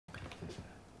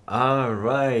All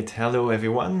right, hello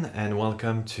everyone, and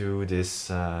welcome to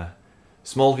this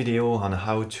small video on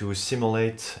how to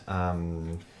simulate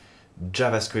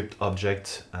JavaScript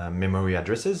object memory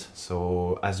addresses.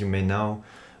 So as you may know,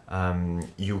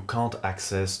 you can't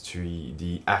access to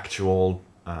the actual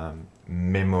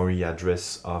memory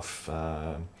address of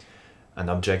an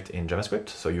object in JavaScript.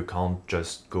 So you can't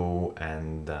just go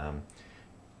and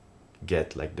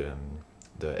get like the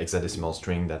hexadecimal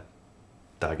string that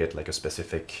target like a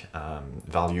specific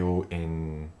value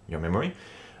in your memory.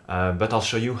 But I'll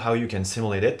show you how you can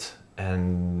simulate it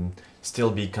and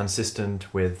still be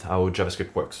consistent with how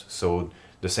JavaScript works. So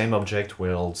the same object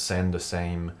will send the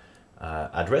same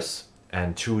address,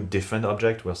 and two different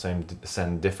objects will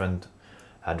send different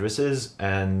addresses,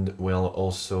 and will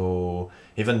also,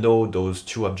 even though those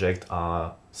two objects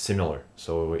are similar,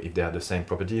 so if they have the same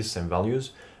properties, same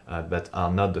values, but are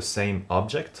not the same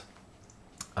object,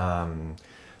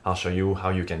 I'll show you how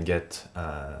you can get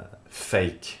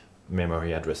fake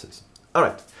memory addresses. All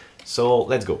right, so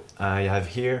let's go. I have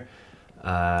here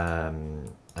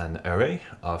an array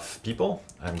of people.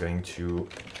 I'm going to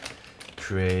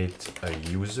create a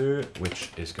user,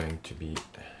 which is going to be,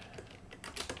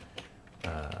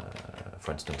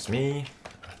 for instance, me,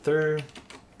 Arthur,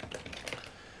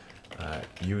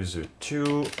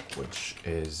 user2, which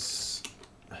is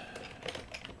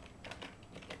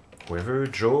whoever,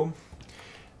 Joe.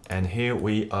 And here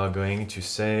we are going to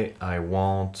say I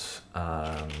want,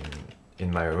 in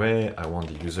my array, I want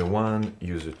the user1,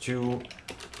 user2,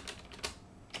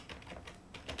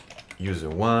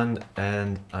 user1,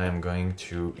 and I am going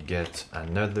to get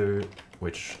another,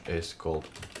 which is called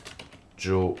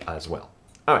Joe as well.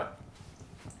 All right.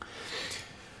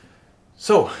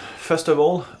 So, first of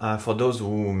all, for those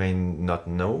who may not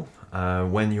know,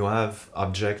 when you have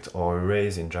object or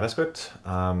arrays in JavaScript,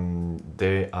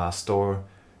 they are stored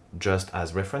just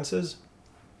as references.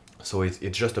 So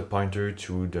it's just a pointer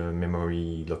to the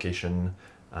memory location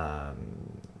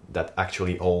that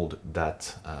actually hold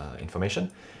that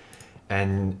information.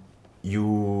 And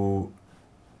you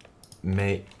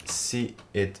may see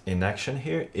it in action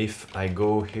here. If I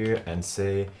go here and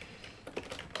say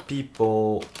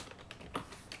people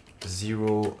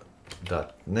 0.name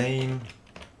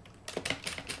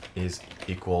is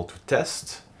equal to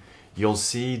test, you'll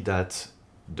see that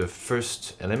the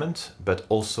first element, but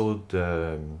also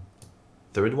the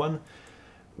third one,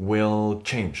 will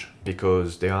change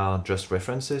because they are just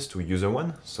references to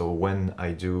user1. So when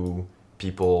I do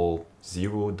people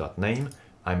 0.name,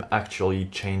 I'm actually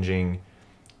changing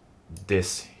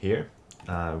this here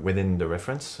within the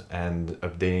reference and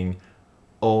updating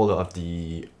all of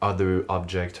the other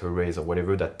object arrays or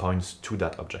whatever that points to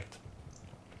that object.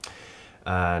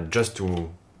 Just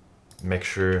to make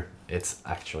sure it's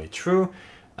actually true,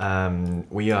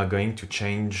 we are going to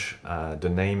change the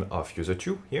name of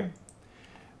user2 here,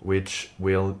 which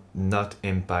will not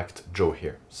impact Joe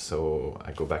here. So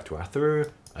I go back to Arthur,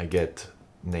 I get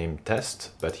name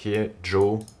test, but here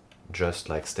Joe just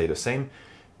like stay the same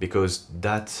because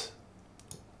that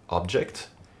object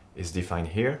is defined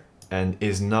here and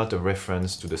is not a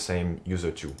reference to the same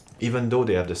user2, even though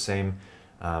they have the same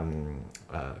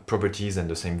properties and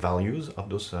the same values of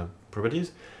those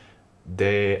properties.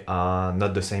 They are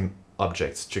not the same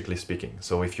objects, strictly speaking.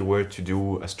 So if you were to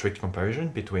do a strict comparison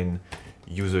between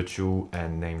user2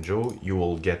 and name Joe, you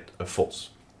will get a false.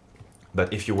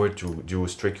 But if you were to do a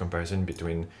strict comparison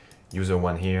between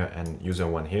user1 here and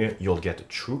user1 here, you'll get a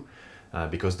true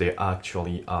because they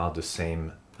actually are the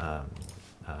same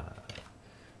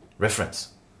reference.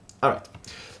 All right,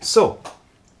 so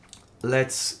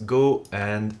let's go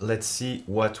and let's see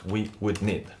what we would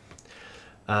need.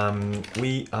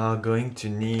 We are going to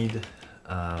need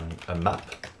a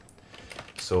map.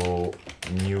 So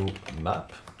new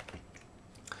map.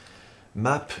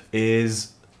 Map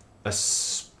is a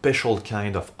special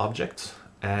kind of object,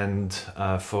 and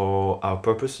for our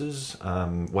purposes,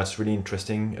 what's really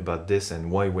interesting about this and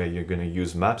why you're going to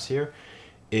use maps here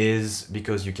is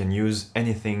because you can use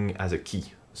anything as a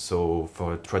key. So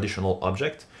for a traditional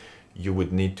object, you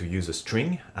would need to use a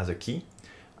string as a key.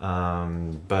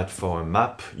 But for a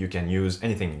map, you can use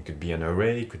anything. It could be an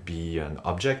array, it could be an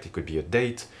object, it could be a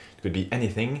date, it could be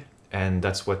anything. And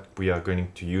that's what we are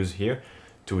going to use here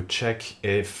to check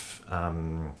if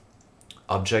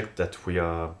object that we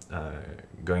are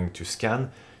going to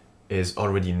scan is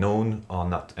already known or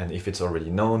not. And if it's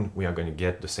already known, we are going to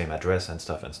get the same address and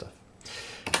stuff and stuff.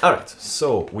 All right,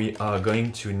 so we are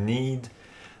going to need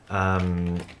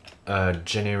a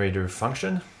generator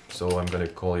function. So I'm going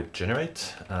to call it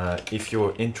generate. If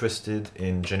you're interested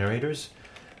in generators,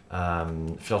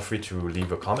 feel free to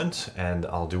leave a comment and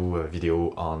I'll do a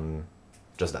video on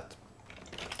just that.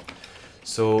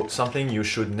 So something you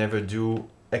should never do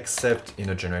except in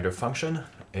a generator function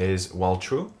is while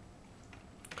true,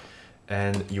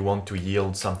 and you want to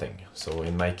yield something. So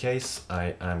in my case,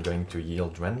 I am going to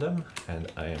yield random,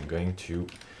 and I am going to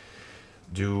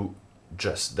do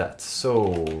just that.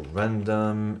 So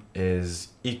random is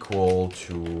equal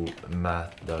to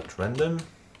math.random.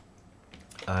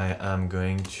 I am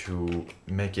going to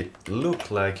make it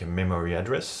look like a memory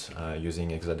address using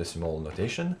hexadecimal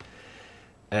notation.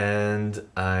 And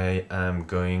I am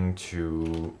going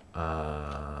to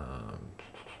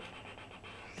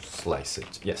slice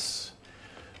it, yes.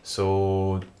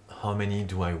 So how many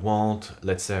do I want?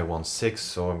 Let's say I want 6,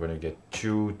 so I'm going to get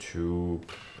 2 to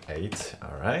 8,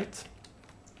 all right.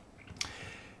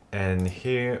 And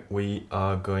here we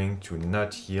are going to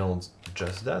not yield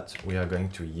just that, we are going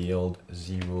to yield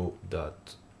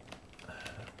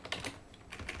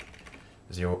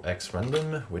 0.0x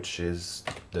random, which is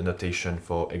the notation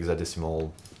for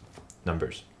hexadecimal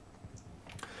numbers.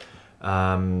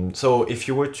 So if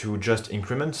you were to just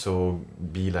increment, so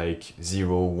be like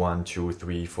 0, 1, 2,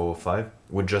 3, 4, 5,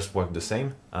 would just work the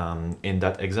same. In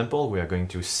that example, we are going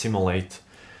to simulate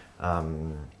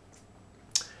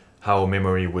how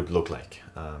memory would look like.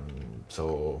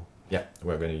 So yeah,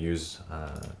 we're going to use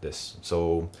this.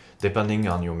 So depending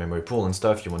on your memory pool and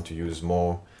stuff, you want to use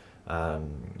more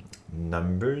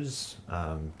numbers,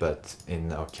 but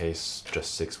in our case,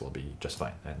 just 6 will be just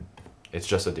fine, and it's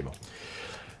just a demo.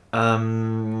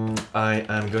 I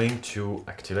am going to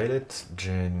activate it.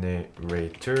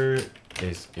 Generator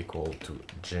is equal to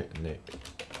generate,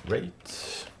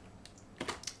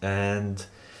 and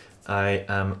I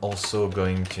am also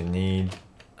going to need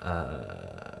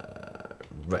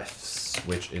refs,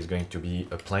 which is going to be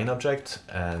a plain object,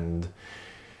 and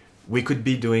we could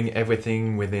be doing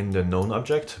everything within the known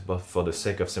object, but for the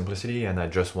sake of simplicity, and I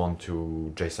just want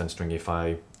to JSON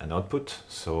stringify an output,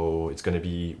 so it's going to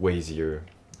be way easier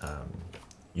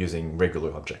using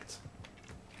regular objects.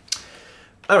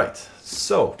 All right,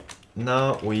 so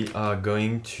now we are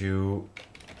going to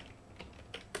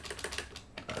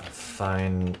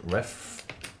find ref,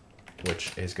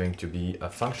 which is going to be a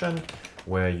function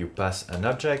where you pass an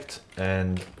object,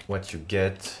 and what you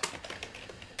get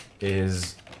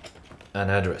is an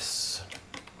address.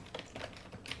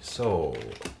 So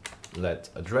let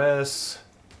address,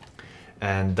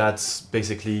 and that's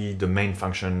basically the main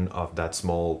function of that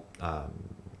small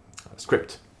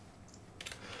script.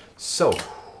 So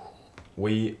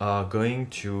we are going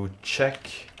to check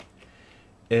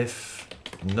if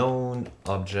known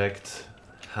object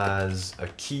has a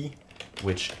key,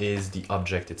 which is the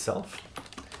object itself.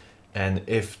 And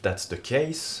if that's the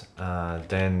case,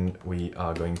 then we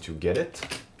are going to get it.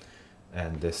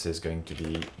 And this is going to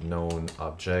be known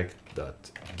object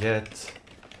dot get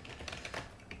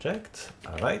object.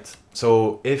 All right.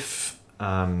 So if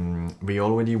we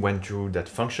already went through that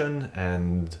function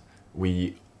and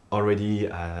we already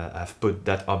have put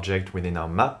that object within our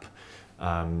map,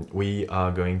 we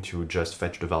are going to just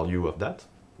fetch the value of that,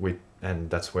 and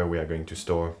that's where we are going to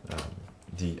store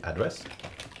the address.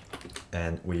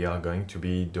 And we are going to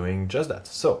be doing just that.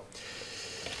 So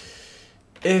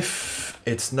if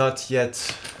it's not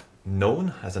yet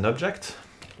known as an object,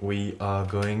 we are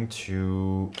going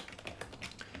to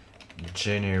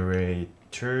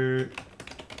generator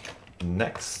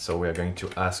next. So we are going to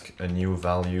ask a new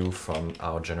value from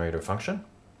our generator function.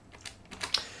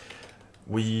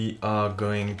 We are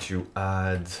going to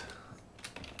add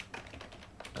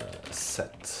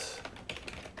set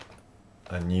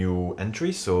a new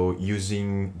entry, so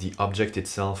using the object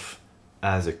itself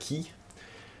as a key.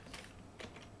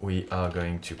 We are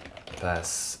going to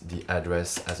pass the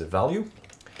address as a value,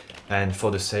 and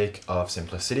for the sake of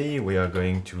simplicity, we are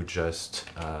going to just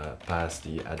pass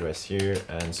the address here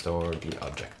and store the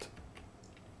object.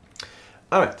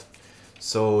 All right,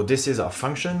 so this is our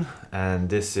function, and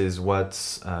this is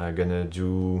what's gonna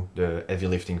do the heavy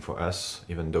lifting for us,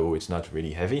 even though it's not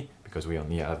really heavy because we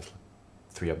only have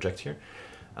 3 objects here.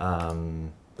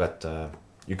 But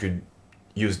you could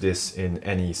use this in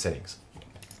any settings.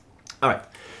 All right,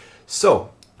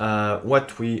 so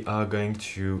what we are going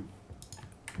to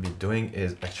be doing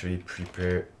is actually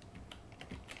prepare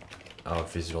our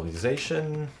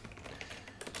visualization.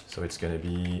 So it's going to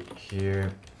be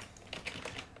here,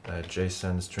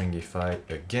 JSON stringify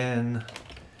again,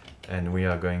 and we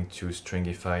are going to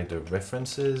stringify the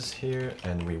references here,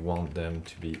 and we want them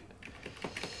to be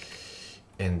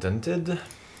indented.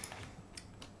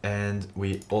 And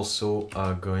we also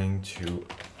are going to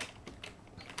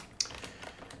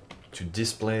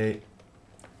display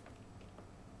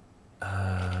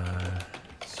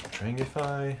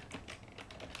stringify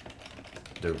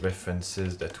the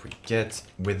references that we get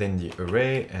within the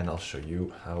array, and I'll show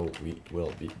you how we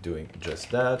will be doing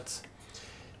just that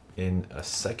in a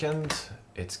second.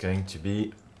 It's going to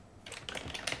be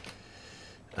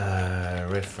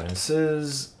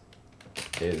references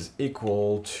is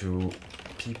equal to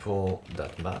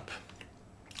people.map.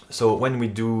 So when we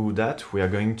do that, we are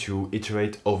going to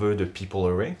iterate over the people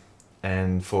array,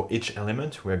 and for each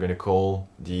element we are going to call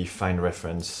the find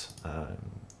reference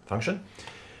function,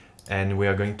 and we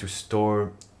are going to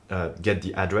store get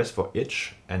the address for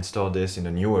each and store this in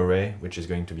a new array which is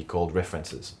going to be called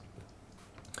references.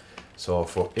 So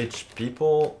for each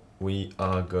people we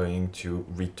are going to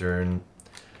return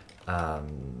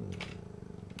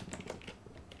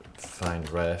find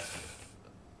ref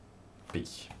p.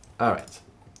 All right,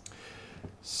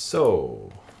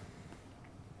 so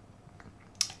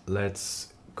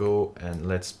let's go and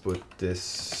let's put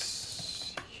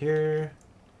this here.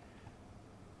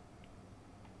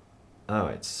 All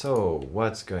right, so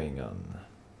what's going on?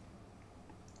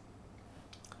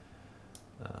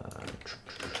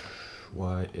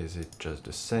 Why is it just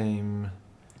the same?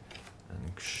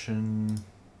 Action.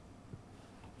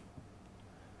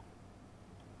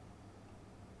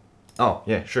 Oh,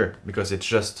 yeah, sure, because it's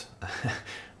just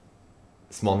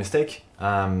small mistake.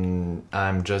 I'm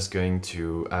just going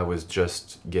to, I was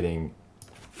just getting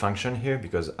function here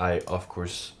because I, of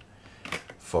course,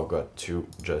 forgot to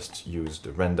just use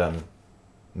the random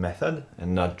method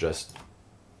and not just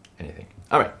anything.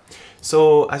 All right,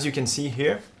 so as you can see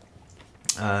here,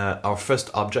 our first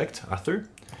object, Arthur,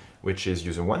 which is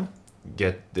user1,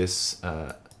 get this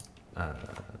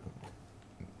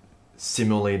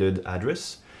simulated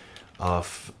address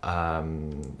of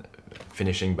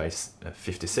finishing by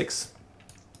 56.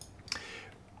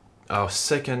 Our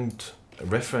second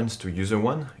reference to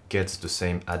user1 gets the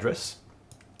same address,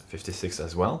 56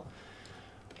 as well.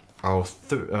 Our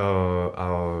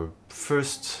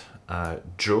first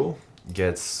Joe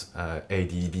gets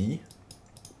ADD,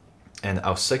 and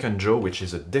our second Joe, which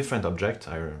is a different object,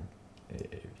 I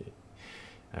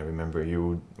remember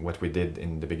what we did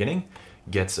in the beginning,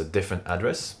 gets a different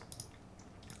address,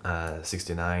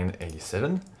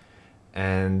 6987,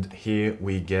 and here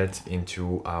we get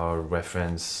into our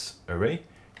reference array.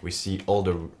 We see all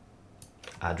the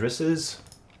addresses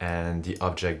and the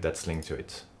object that's linked to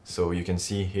it. So you can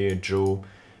see here Joe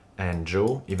and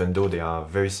Joe, even though they are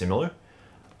very similar,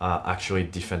 are actually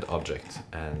different objects,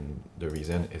 and the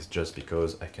reason is just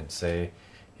because I can say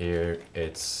here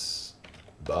it's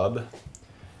Bob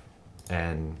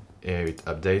and here it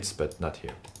updates, but not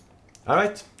here. All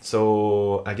right,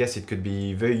 so I guess it could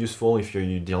be very useful if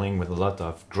you're dealing with a lot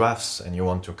of graphs and you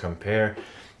want to compare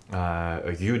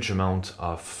a huge amount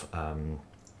of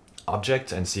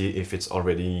object and see if it's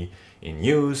already in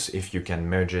use, if you can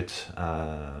merge it,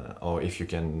 or if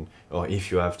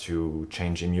you have to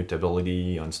change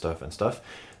immutability on stuff and stuff.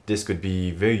 This could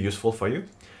be very useful for you.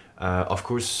 Of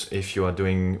course, if you are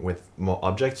doing with more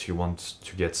objects, you want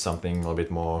to get something a little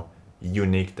bit more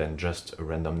unique than just a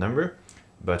random number.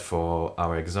 But for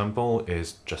our example,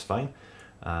 is just fine.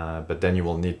 But then you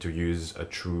will need to use a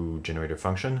true generator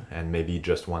function, and maybe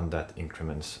just one that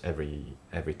increments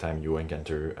every time you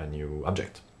encounter a new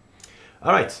object.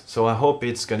 All right, so I hope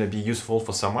it's going to be useful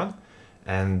for someone.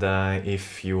 And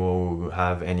if you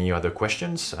have any other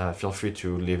questions, feel free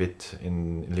to leave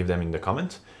them in the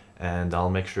comment, and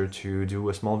I'll make sure to do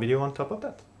a small video on top of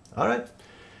that. All right,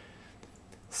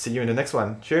 see you in the next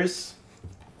one. Cheers.